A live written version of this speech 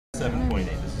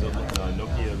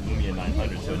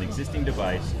700, so an existing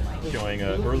device showing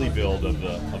an early build of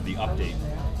the update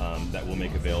that we'll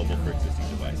make available for existing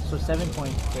devices. So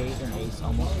 7.8 and 8 is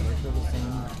almost virtually the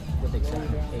same, with the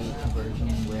exception of 8 conversion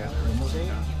with Windows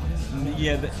 8?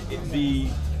 Yeah, the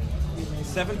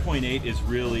 7.8 is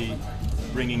really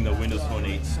bringing the Windows Phone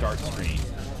 8 start screen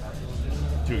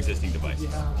to existing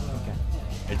devices. Okay.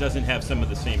 It doesn't have some of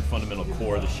the same fundamental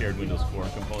core, the shared Windows core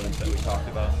components that we talked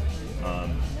about.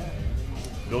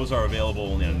 Those are available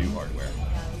only on new hardware.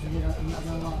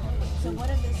 So what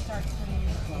does this start screen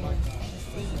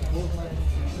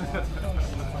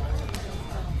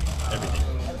Everything.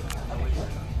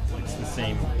 It's the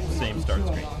same start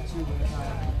screen.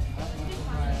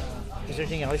 Is there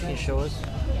anything else you can show us?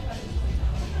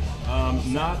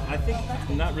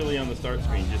 Not really on the start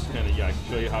screen. Just kind of, I can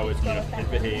show you how it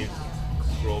behaves.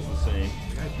 Scrolls the same.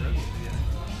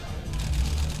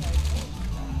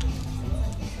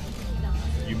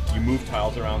 You move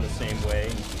tiles around the same way.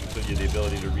 So you have the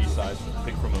ability to resize,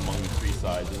 pick from among the 3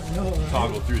 sizes,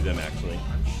 toggle through them actually.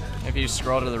 If you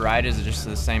scroll to the right, is it just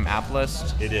the same app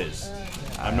list? It is.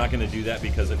 I'm not going to do that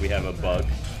because we have a bug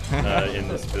in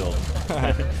this build.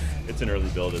 It's an early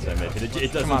build, as I mentioned.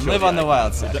 It doesn't Come on, show live the on the icon.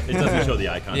 wild side. It doesn't show the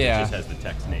icons. Yeah. It just has the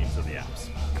text names of the apps.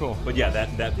 Cool. But yeah,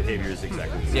 that behavior is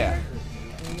exactly the same. Yeah.